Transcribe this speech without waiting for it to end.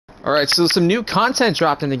Alright, so some new content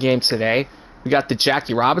dropped in the game today. We got the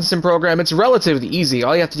Jackie Robinson program. It's relatively easy.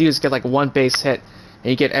 All you have to do is get like one base hit,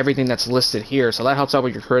 and you get everything that's listed here. So that helps out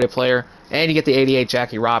with your creative player, and you get the 88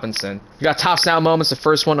 Jackie Robinson. We got Top Sound Moments, the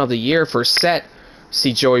first one of the year, first set.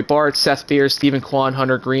 See Joey Bart, Seth Beers, Stephen Kwan,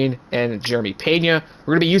 Hunter Green, and Jeremy Pena.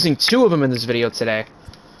 We're going to be using 2 of them in this video today.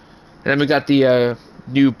 And then we got the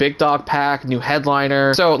new Big Dog Pack, new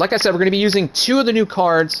Headliner. So, like I said, we're going to be using 2 of the new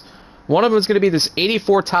cards. One of them is going to be this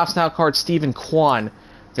 84 Topps Now card, Stephen Kwan.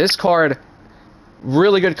 This card,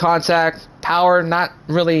 really good contact, power, not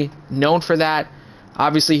really known for that.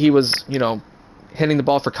 Obviously, he was, you know, hitting the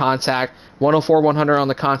ball for contact. 104, 100 on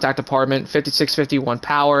the contact department, 56, 51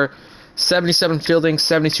 power, 77 fielding,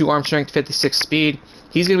 72 arm strength, 56 speed.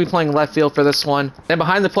 He's going to be playing left field for this one. And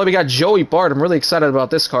behind the plate, we got Joey Bart. I'm really excited about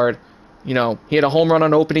this card. You know, he had a home run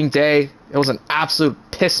on opening day. It was an absolute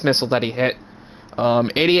piss missile that he hit.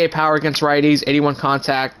 88 power against righties, 81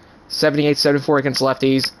 contact, 78, 74 against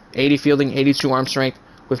lefties, 80 fielding, 82 arm strength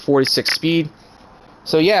with 46 speed.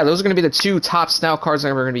 So yeah, those are going to be the 2 Topps Now cards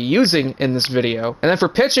that we're going to be using in this video. And then for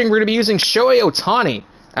pitching, we're going to be using Shohei Ohtani.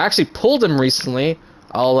 I actually pulled him recently.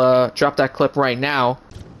 I'll drop that clip right now.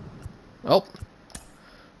 Oh.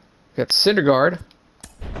 Got Syndergaard.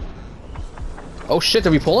 Oh shit,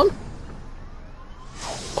 did we pull him?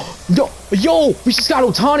 No, yo, we just got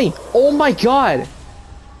Ohtani. Oh my god.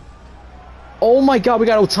 Oh my god, we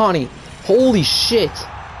got Ohtani. Holy shit.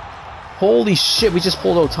 Holy shit, we just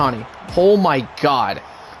pulled Ohtani. Oh my god.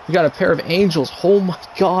 We got a pair of Angels. Oh my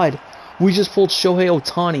god. We just pulled Shohei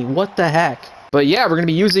Ohtani. What the heck? But yeah, we're going to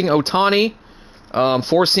be using Ohtani.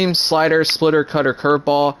 4-seam, slider, splitter, cutter,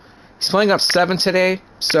 curveball. He's playing up 7 today.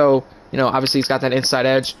 So, you know, obviously he's got that inside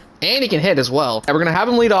edge. And he can hit as well. And we're going to have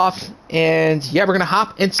him lead off. And yeah, we're going to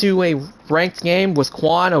hop into a ranked game with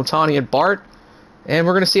Kwan, Ohtani, and Bart. And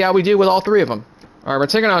we're going to see how we do with all 3 of them. Alright, we're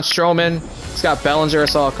taking on Stroman. He's got Bellinger. I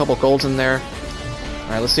saw a couple golds in there.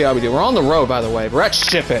 Alright, let's see how we do. We're on the road, by the way. Brett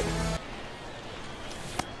Ship it.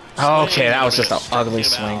 Okay, that was just an ugly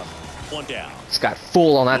swing. He's got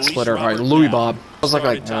full on that splitter. Alright, Louis Bob. It was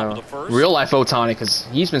like real life Ohtani, because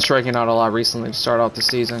he's been striking out a lot recently to start off the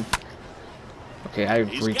season. Okay, I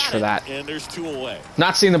reached for that.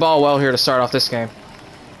 Not seeing the ball well here to start off this game.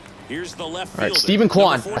 Alright, Stephen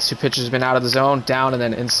Kwan. Last 2 pitches have been out of the zone, down and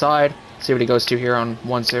then inside. See what he goes to here on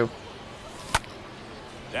 1-2.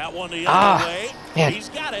 Man.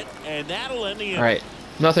 Alright,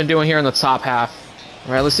 nothing doing here in the top half.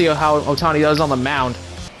 Alright, let's see how Ohtani does on the mound.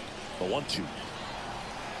 The 1-2.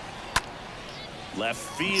 Left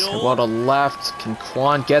field. Well to left. Can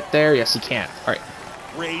Kwan get there? Yes, he can. Alright.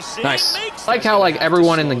 Nice. I like how like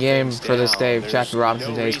everyone in the game for this day, Jackie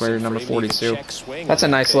Robinson Day, is wearing number 42. That's a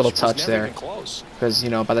nice little touch there. Because, you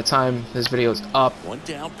know, by the time this video is up,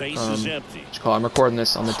 I'm recording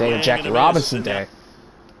this on the day of Jackie Robinson Day.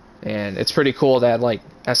 And it's pretty cool that like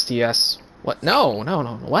STS. What? No.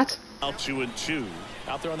 What? Out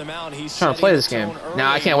there on the mound, he's trying to play this game.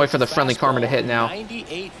 Now I can't wait for the friendly karma to hit now.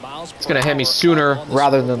 It's gonna hit me sooner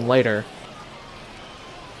rather than later.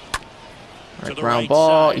 Alright, ground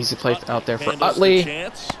ball, easy play out there for Utley.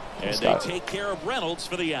 Alright,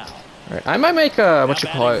 I might make what you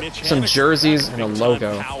call it, some jerseys and a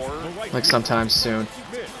logo, like sometime soon.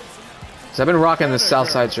 Cause I've been rocking this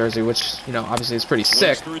Southside jersey, which, you know, obviously is pretty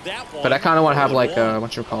sick, but I kind of want to have like a,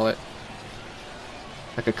 what you call it,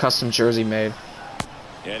 like a custom jersey made.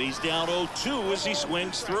 And he's down 0-2 as he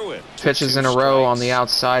swings through it. Pitches in a row on the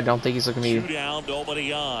outside. Don't think he's looking to be. Alright,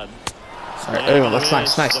 that's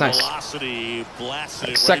nice.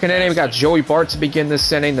 Second inning, we got Joey Bart to begin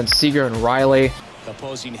this inning, then Seager and Riley.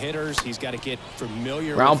 Opposing hitters, he's got to get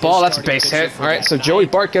familiar. Round ball, that's a base hit. Alright, so Joey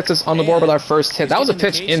Bart gets us on the board with our first hit. That was a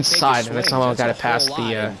pitch inside, and then somehow got it past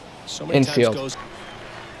the infield. Alright,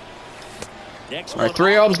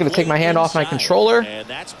 3-0. I'm just going to take my hand off my controller. And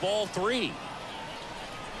that's ball 3.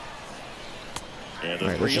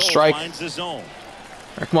 Alright, there's a strike. Alright,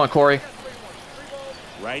 come on, Corey.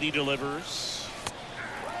 Righty delivers.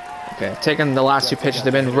 Okay, taking the last 2 pitches.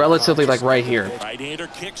 They've been relatively like right here. Right-hander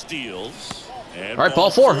kick steals. Alright,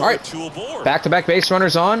 ball 4. Alright. Back-to-back base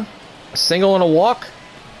runners on. A single and a walk.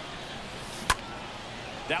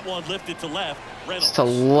 That one lifted to left. It's to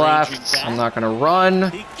left. I'm not gonna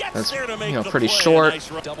run. That's, you know, pretty short.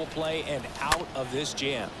 Double play and out of this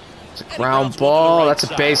jam. It's a ground ball. That's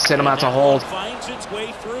a base hit. I'm out to hold.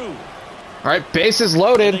 Alright, bases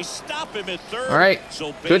loaded. Alright,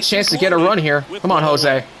 good chance to get a run here. Come on,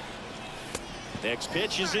 Jose. Next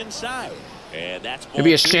pitch is inside. It'd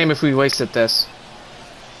be a shame if we wasted this.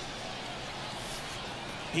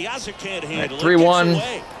 Piazza can't handle it.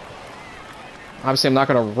 3-1. Obviously, I'm not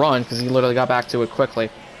going to run because he literally got back to it quickly.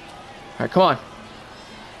 right, come on.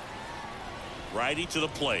 Righty to the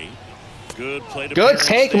plate. Good play. Good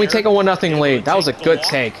take, and we take a 1-0 lead. That was a good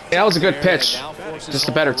take. That was a good pitch. Just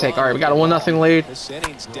a better take. All right, we got a 1-0 lead. This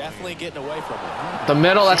inning's definitely getting away from it. The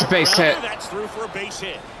middle, that's a base hit. That's through for a base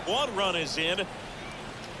hit. One run is in.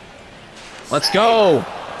 Let's go.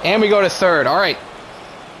 And we go to third. All right.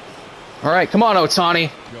 All right, come on, Ohtani.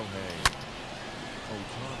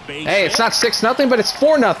 Hey, it's not 6-0, but it's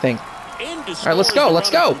 4-0. All right, let's go. Let's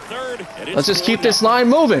go. Let's just keep this line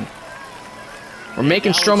moving. We're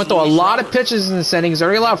making Stroman throw a lot of pitches in this inning. He's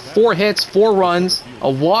already allowed 4 hits, 4 runs,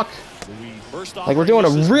 a walk. Like, we're doing a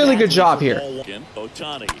really good job here.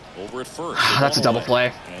 That's a double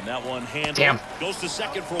play. Damn.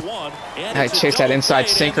 I chased that inside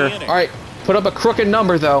sinker. All right, put up a crooked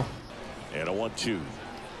number, though. And a 1-2.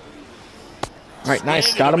 All right,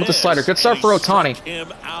 nice. Got him with the slider. Good start for Ohtani.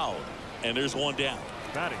 And there's one down.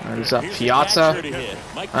 There's a Piazza.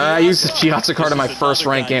 I used the Piazza card in my first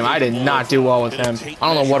ranked game. I did not do well with him.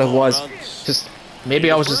 I don't know what it was. Just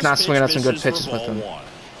maybe I was just not swinging at some good pitches with him.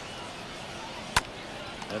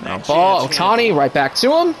 Now ball, Ohtani, right back to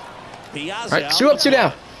him. All right, 2 up, 2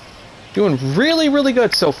 down. Doing really, really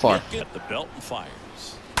good so far.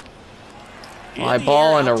 Fly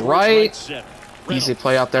ball in the right. Easy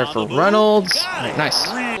play out there for Reynolds. All right, nice.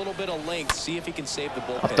 Up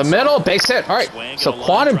the middle, base hit. All right, so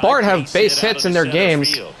Kwan and Bart have base hits in their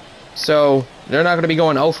games, so they're not going to be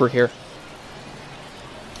going 0 for here.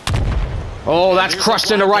 Oh, that's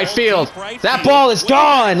crushed into right field. That ball is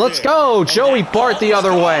gone. Let's go. Joey Bart the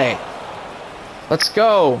other way. Let's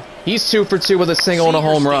go. He's 2 for 2 with a single and a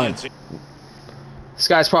home run. This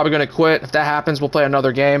guy's probably going to quit. If that happens, we'll play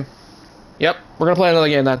another game. Yep, we're going to play another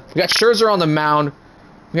game then. We got Scherzer on the mound.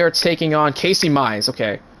 We are taking on Casey Mize.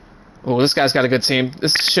 Okay. Oh, this guy's got a good team.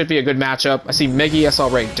 This should be a good matchup. I see Miggy. I saw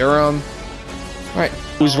Ray Durham. All right.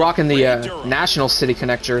 Who's rocking the National City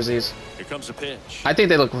Connect jerseys? Here comes a pitch. I think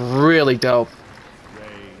they look really dope.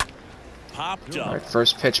 Popped up. All right,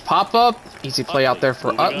 first pitch pop up. Easy play out there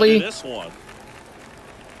for Utley.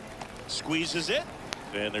 Squeezes it.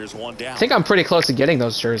 And there's one down. I think I'm pretty close to getting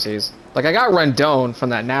those jerseys. Like, I got Rendon from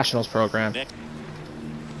that Nationals program. All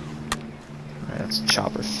right, that's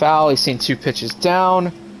chopper foul. He's seen 2 pitches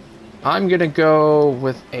down. I'm going to go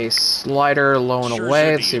with a slider low and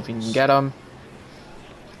away. Let's see if we can get him.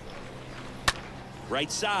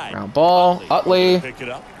 Right side. Ground ball. Utley. Pick it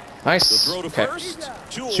up. Nice. Okay.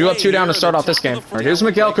 2 up, 2 down to start off this game. All right, here's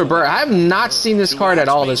Miguel Cabrera. I have not seen this card at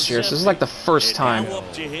all this year, so this is like the first time.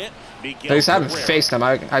 At least I haven't faced him.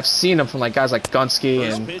 I've seen him from like guys like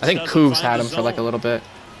Gunsky, and I think Cougs had him for like a little bit.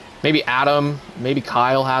 Maybe Adam, maybe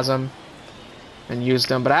Kyle has him and used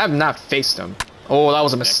him, but I have not faced him. Oh, that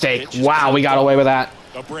was a mistake. Wow, we got away with that.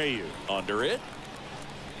 Abreu under it.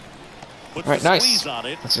 All right, nice.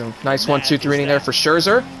 That's a nice 1-2-3 inning there for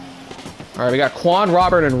Scherzer. All right, we got Kwan,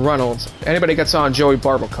 Robert, and Reynolds. Anybody gets on, Joey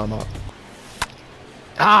Bart will come up.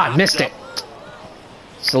 Ah, missed it.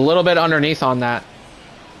 It's a little bit underneath on that.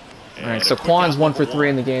 All right, so Kwan's 1 for 3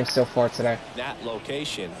 in the game so far today. That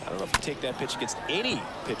location, I don't know if you take that pitch against any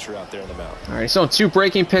pitcher out there in the mound. All right, so 2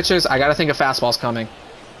 breaking pitches. I got to think a fastball's coming.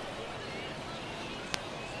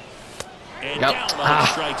 Yep.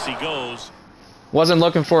 Strikes he goes. Wasn't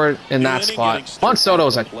looking for it in that spot. Juan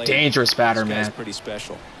Soto's a dangerous batter, man. Pretty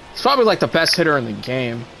special. He's probably like the best hitter in the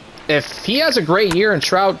game. If he has a great year and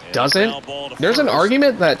Trout doesn't, there's an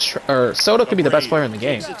argument that Soto could be the best player in the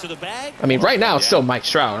game. I mean, right now it's still Mike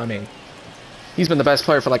Trout. I mean, he's been the best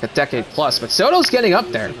player for like a decade plus, but Soto's getting up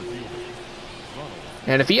there.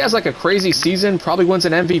 And if he has like a crazy season, probably wins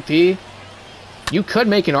an MVP, you could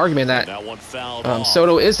make an argument that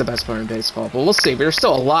Soto is the best player in baseball. But we'll see. There's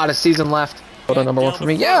still a lot of season left. Soto #1 for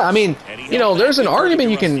me. Yeah, I mean, you know, there's an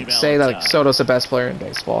argument you can say that like, Soto's the best player in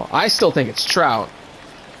baseball. I still think it's Trout.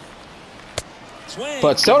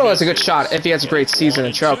 But Soto has a good shot if he has a great season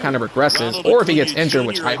and Trout kind of regresses, or if he gets injured,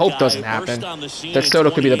 which I hope doesn't happen, that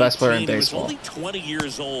Soto could be the best player in baseball. All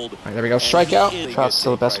right, there we go. Strikeout. Trout's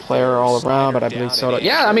still the best player all around, but I believe Soto.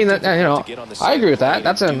 Yeah, I mean, you know, I agree with that.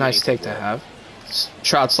 That's a nice take to have.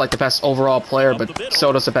 Trout's like the best overall player, but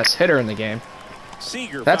Soto's the best hitter in the game.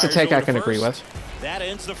 That's a take I can agree with. That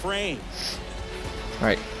ends the frame. All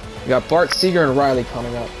right, we got Bart, Seager, and Riley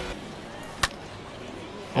coming up.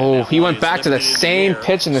 Oh, he went back to the same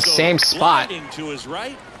pitch in the same spot.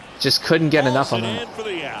 Just couldn't get enough on that.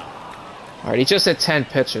 All right, he just hit 10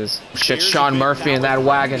 pitches. Shit, Sean Murphy and that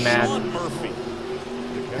wagon, man.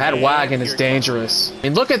 That wagon is dangerous. I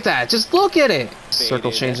mean, look at that. Just look at it.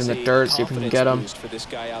 Circle change in the dirt, see if we can get him.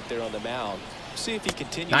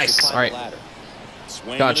 Nice. All right.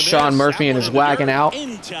 Got Sean Murphy and his wagon out.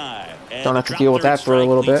 Don't have to deal with that for a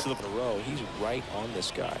little bit. right on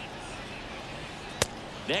this guy.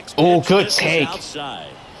 Next Oh, pitch good misses take. outside,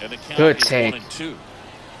 and the count Good is take. 1-2.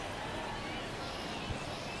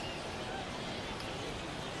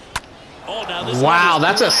 Oh, now this Wow, one is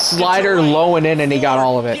that's a blasted to slider right. low and in, and he got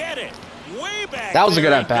all of it. Get it. Way back That was a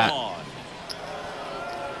good there at bat. and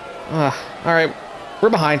gone. All right, we're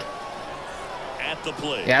behind. At the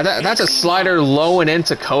plate. Yeah, that's a slider low and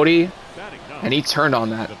into Cody, and he turned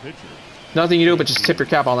on that. Nothing you do but just tip your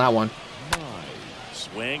cap on that one.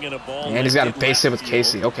 Swing and a ball. And he's got a base hit with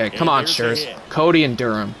Casey. Okay, come on, Scherz. Cody and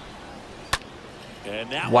Durham.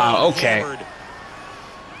 Wow, okay.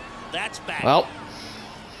 That's back. Well,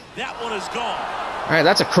 That one is gone. all right,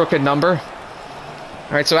 that's a crooked number.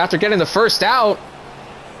 All right, so after getting the first out,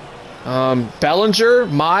 Bellinger,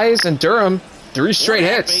 Mize, and Durham, 3 straight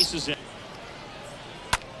hits.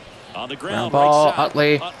 On the Ground ground, ball, right side.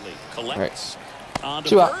 Utley. Collects. On to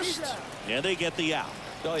 2 out. first, and they get the out.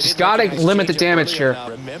 Just gotta limit the damage here.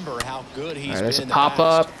 Remember how good he's All right, there's a been in the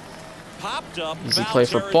pop-up. Popped up. Easy foul play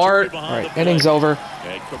for territory Bart. behind All right, the plate. inning's over.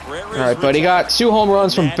 And Cabrera's All right, but he got 2 home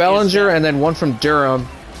runs from That is Bellinger that. and then 1 from Durham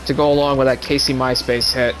to go along with that Casey Mize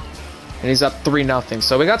base hit. And he's up 3-0.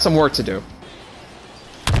 So we got some work to do.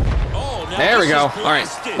 Oh, now There we this go. is All right,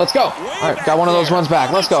 blasted. let's go. Way All right, back got one of those there. runs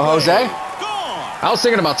back. Let's go, On its Jose. way. Gone. I was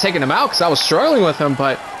thinking about taking him out because I was struggling with him,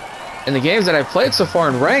 but in the games that I've played so far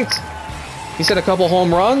and ranked, he's hit a couple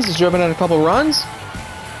home runs, he's driven in a couple runs.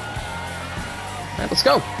 All right, let's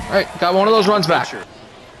go. All right, got one of those runs back.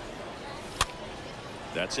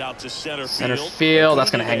 That's out to center Center field. field,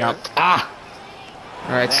 that's going to hang up. Ah!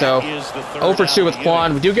 All right, so That is the third 0 for 2 out with of the Kwan.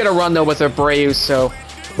 inning. We do get a run, though, with Abreu, so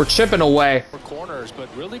we're chipping away. corners, but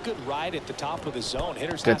really good ride at the top of the zone.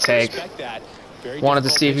 Hitters Good have to take. respect that. Very Wanted to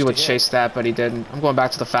difficult see if he pitch would to hit. chase that, but he didn't. I'm going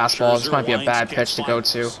back to the fastball. This might be a bad pitch to go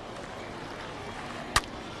to.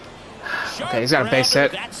 Okay, he's got a base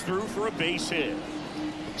hit. That's through for a base hit.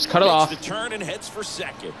 Just cut it off. Makes the turn and heads for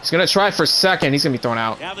second. He's going to try for second. He's going to be thrown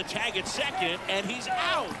out. Now the tag at second, and he's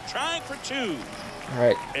out, trying for 2. All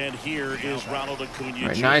right. And here is Ronald Acuna. All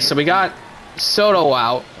right, Jr. nice. So we got Soto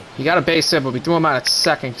out. He got a base hit, but we threw him out at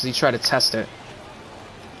second because he tried to test it.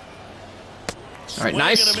 All right, Swing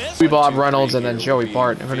nice. and a miss. We Bob Reynolds and then Joey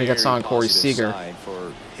Bart. And who gets on? Corey Positive Seager. sign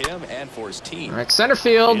for him and for his team. All right, center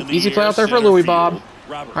field. In the Easy play air, out there for center Louis field. Bob.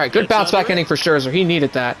 Robert All right, good gets bounce back under inning it. for Scherzer. He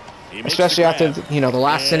needed that, He makes especially the after grab. the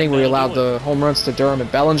last And inning where he that'll allowed do it. the home runs to Durham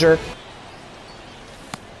and Bellinger.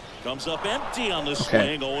 Comes up empty on the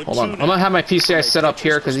Okay, swing. hold on. I'm gonna have my PCI set up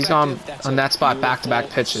here because he's on that spot back-to-back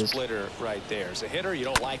Beautiful pitches. Splitter right there. As a hitter, you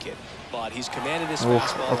don't like it, but he's commanded his Oof,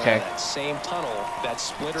 fastball. okay. That same tunnel, that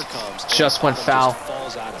splitter comes. and Just the went ball foul. just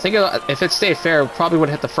falls out of I think if it stayed fair, it probably would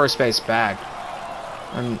have hit the first base bag.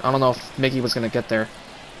 And I don't know if Mickey was gonna get there.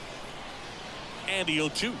 And the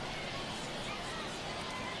 0-2.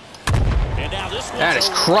 And now this That one's is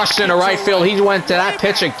a crushed into rocket right field. He went to that way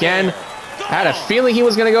pitch back again. there. I had a Gone. feeling he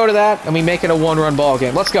was going to go to that, and we make it a 1-run ball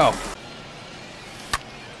game. Let's go.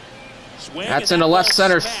 Swing, That's and in the that left ball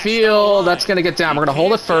center smashed field. down the That's going to get down. We're going to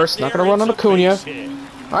hold it first. Not going to There, run on it's a Acuna. base hit.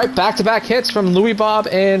 All right, back-to-back hits from Louis Bob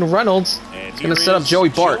and Reynolds. And It's going to here set up is Joey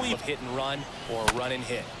Bart. Joey. Hit and run or run and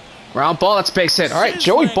hit. Round ball, that's base hit. All right,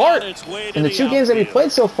 Joey Sizzling Bart. on its way to In the 2 games that he outfield.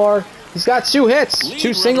 played so far, he's got 2 hits, Lead 2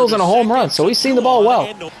 runner singles, to and a home second, run. So he's seen the 2 ball on, well.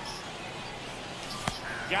 and no-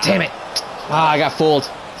 Got Damn it. Ah, I got fooled.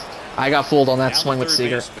 I got fooled on that Down swing the with third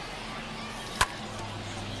Seager. baseman.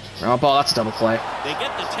 Round ball, that's a double play. They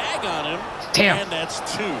get the tag on him. Damn. And that's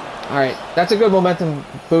 2. All right, that's a good momentum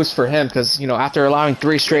boost for him because, after allowing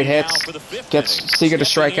 3 straight Now hits, for the 5th gets inning. Seager to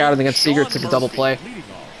strike Stepping out, in, and then gets Seeger Sean to the double Murphy. play.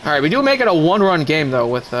 All right, we do make it a 1-run game, though,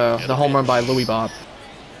 with the home run by Louis Bob.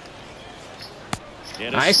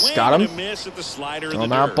 And a Nice, swing got him. and a miss at the slider in Throw the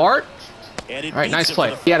him out, dirt. Bart. And it All right, beats nice it play.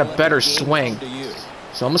 for the He had a final better game. swing. To you.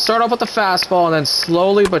 So I'm going to start off with the fastball, and then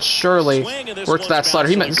slowly but surely Swing, and this work to that one's slider.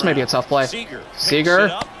 bounced on This the may be a ground. tough play. Seager picks Seager,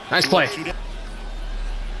 it up. nice play. 2 down.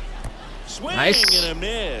 Swing Nice. and a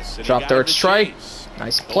miss. And he Drop got third him to strike. chase.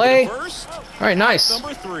 Nice Over to play. first. All right, nice.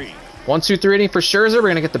 Number 3. 1-2-3 inning for Scherzer. We're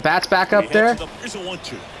going to get the bats back up there. Here's a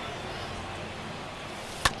 1-2.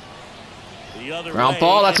 The other Round way,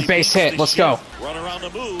 ball, that's and a base he beats hit. the Let's go. shift. Run around the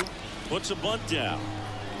move. Puts a bunt down.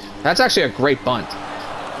 That's actually a great bunt. Throw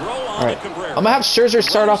on All right, to Cabrera. I'm going to have Scherzer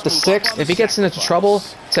start off the Runners move up 6th. on If the he gets into sacrifice. trouble,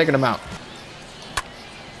 taking him out.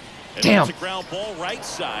 And Damn. that's a ground ball right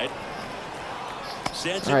side.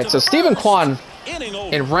 Sends All it right, to so Stephen first. Kwan, Inning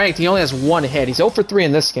over. in ranked, he only has 1 hit. He's 0 for 3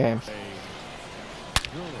 in this game.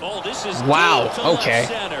 Oh, this is Wow, deep to left okay.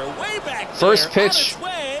 center, way back First there, on pitch, its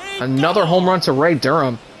way, another gone. home run to Ray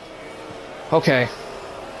Durham. Okay.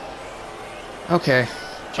 Okay.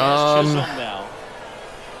 Jazz Chisholm now.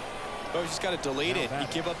 Oh, he's got to delete it. You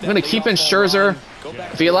give up that I'm going to keep in Scherzer.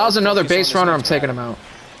 If he allows another base runner, I'm taking him out.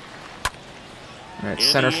 All right,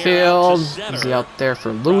 center field. Easy out there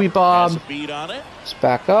for Louis Bob. Just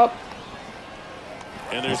back up.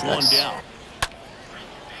 And there's one down.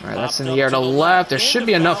 All right, that's in the air to left. There should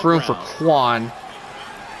be enough room for Kwan.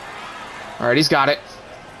 All right, he's got it.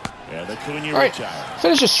 All right,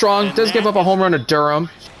 finishes strong. Does give up a home run to Durham.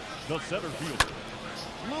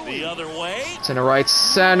 The other way. It's in the right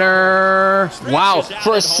center. Wow,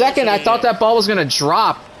 for a second I thought that ball was going to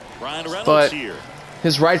drop. But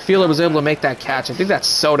his right fielder was able to make that catch. I think that's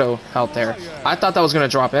Soto out there. I thought that was going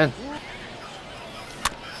to drop in.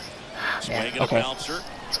 Man, okay.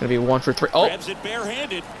 It's going to be 1 for 3. Oh.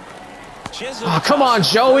 Oh, come on,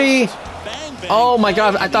 Joey. Oh, my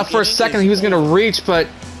God. I thought for a second he was going to reach, but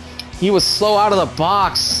he was slow out of the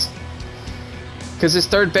box. Because his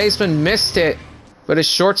third baseman missed it. But his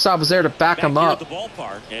shortstop was there to back him up.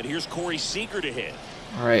 And here's Corey Seager to hit.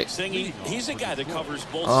 All right. He's a guy that covers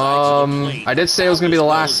both sides of the plate. I did say it was going to be the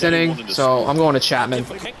last inning, so I'm going to Chapman.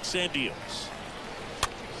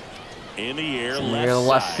 In the air,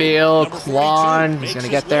 left field. Kwan, he's going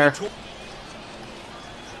to get there.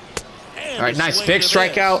 All right, nice big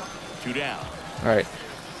strikeout. 2 down. All right.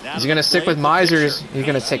 Is he going to stick with Mize, or is he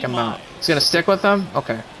going to take him out? He's going to stick with him?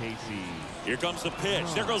 Okay. Here comes the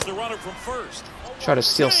pitch. There goes the runner from first. Try to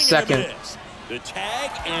steal second. The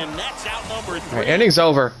tag, and that's out number 3. All right, inning's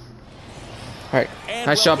over. All right,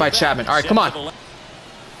 nice shot by Chapman. All right, come on.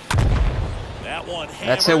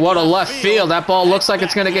 That's it. What a left field. That ball looks like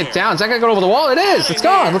it's going to get down. Is that going to go over the wall? It is. It's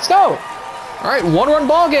gone. Let's go. All right, 1-run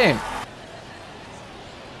ball game.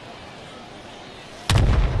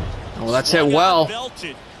 Oh, that's hit well.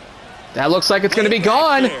 That looks like it's going to be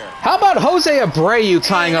gone. How about Jose Abreu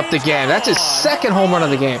tying up the game? That's his second home run of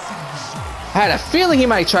the game. I had a feeling he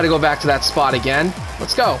might try to go back to that spot again.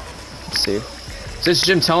 Let's go. Let's see. Is this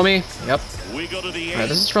Jim Thome? Yep. All right,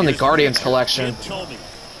 this is from the Guardians collection.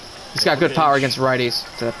 He's got good power against righties.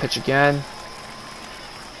 To the pitch again.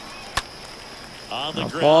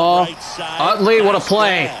 Ball. Utley, what a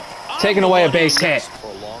play. Taking away a base hit.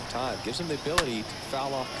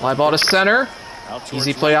 Fly ball to center.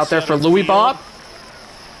 Easy play out there for Louis Bob.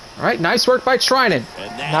 All right, nice work by Trinan.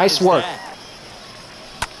 Nice work.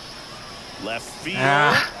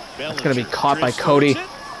 That's going to be caught by Cody.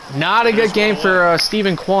 Not a good game for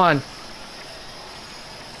Stephen Kwan.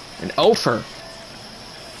 An offer.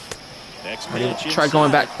 Try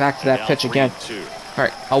going back to that pitch again. All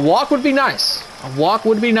right, a walk would be nice. A walk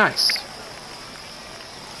would be nice.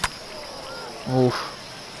 Oof.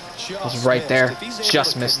 It was right there.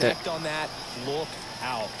 Just missed it.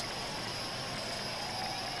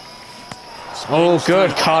 Oh,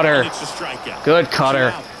 good cutter. Good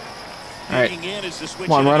cutter. All right.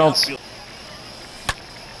 Come on, Reynolds.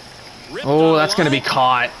 Oh, that's going to be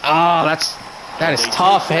caught. Oh, that is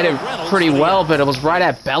tough. Hit it pretty well, but it was right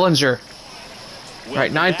at Bellinger. All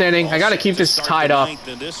right, 9th inning. I got to keep this tied up.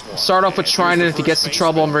 Start off with Trinan. If he gets in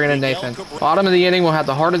trouble, I'm bringing in Nathan. Bottom of the inning, we'll have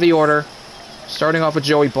the heart of the order. Starting off with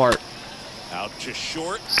Joey Bart. Out to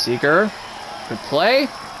short. Seeger. Good play.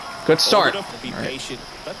 Good start. All right.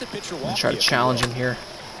 I'm going to try to challenge him here.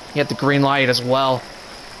 He had the green light as well.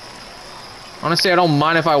 Honestly, I don't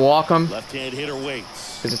mind if I walk him. Left-hand hitter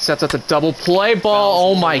waits. Because it sets up the double play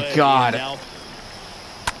ball. Oh my God.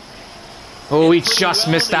 Oh, he just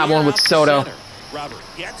missed that one with Soto.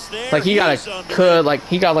 Like he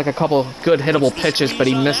got a couple good hittable pitches, but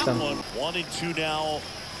he missed them. 1-2 now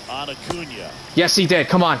on Acuna. Yes, he did.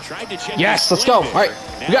 Come on. Yes, let's go. All right,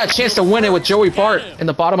 we got a chance to win it with Joey Bart in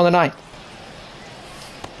the bottom of the 9th.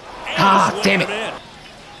 Ah, damn it.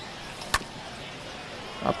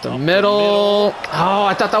 Up the middle. Oh,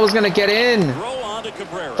 I thought that was going to get in.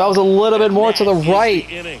 That was a little bit more to the right.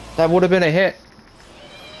 That would have been a hit.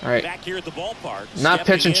 All right. Not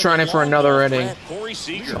pitching Trinan for another inning.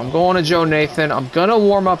 So I'm going to Joe Nathan. I'm going to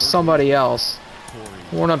warm up somebody else.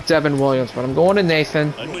 Warm up Devin Williams, but I'm going to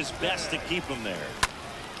Nathan. All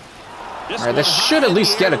right, this should at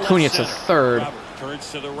least get Acuna to third. All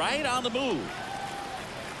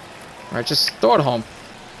right, just throw it home.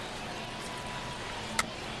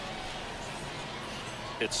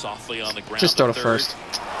 It's softly on the ground. Just throw to first.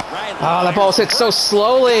 Oh, that ball's hit so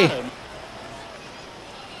slowly.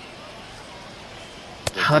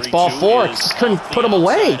 That's ball 4. Just couldn't put him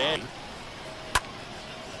away.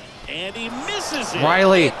 And he misses it.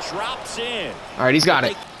 Riley. Drops in. All right, he's got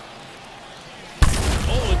it.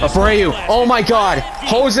 Abreu. Oh my God.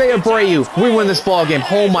 Jose Abreu. We win this ball game.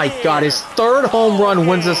 Oh my God. His 3rd home run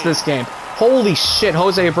wins us this game. Holy shit.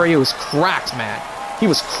 Jose Abreu is cracked, man. He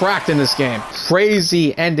was cracked in this game.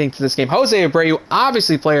 Crazy ending to this game. Jose Abreu,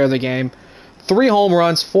 obviously player of the game. 3 home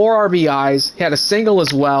runs, 4 RBIs. He had a single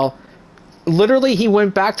as well. Literally, he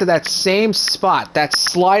went back to that same spot. That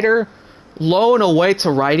slider, low and away to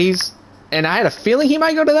righties. And I had a feeling he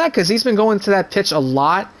might go to that because he's been going to that pitch a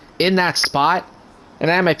lot in that spot. And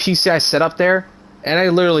I had my PCI set up there. And I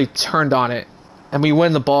literally turned on it. And we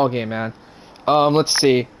win the ball game, man. Let's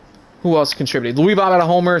see. Who else contributed? Louis Bob had a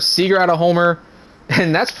homer. Seager had a homer.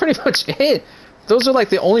 And that's pretty much it. Those are like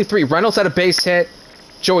the only 3. Reynolds had a base hit.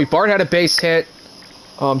 Joey Bart had a base hit.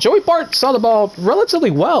 Joey Bart saw the ball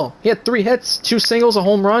relatively well. He had 3 hits, 2 singles, a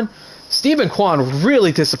home run. Steven Kwan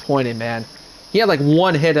really disappointed, man. He had like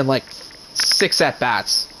 1 hit and like 6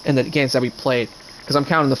 at-bats in the games that we played. Because I'm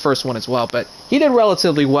counting the first one as well. But he did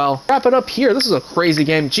relatively well. Wrap it up here. This is a crazy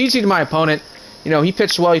game. GG to my opponent. You know, he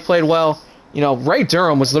pitched well. He played well. You know, Ray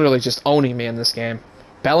Durham was literally just owning me in this game.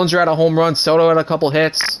 Bellinger had a home run. Soto had a couple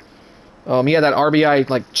hits. He had that RBI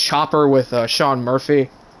like chopper with Sean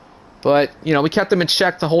Murphy. But, you know, we kept them in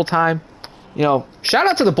check the whole time. You know, shout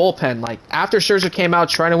out to the bullpen. Like, after Scherzer came out,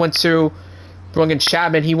 Trina went 2. Brought in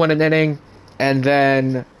Chapman, he won an inning. And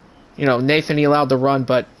then, you know, Nathan, he allowed the run,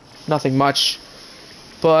 but nothing much.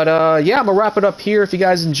 But, yeah, I'm going to wrap it up here. If you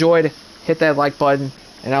guys enjoyed, hit that like button.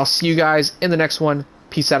 And I'll see you guys in the next one.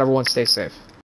 Peace out, everyone. Stay safe.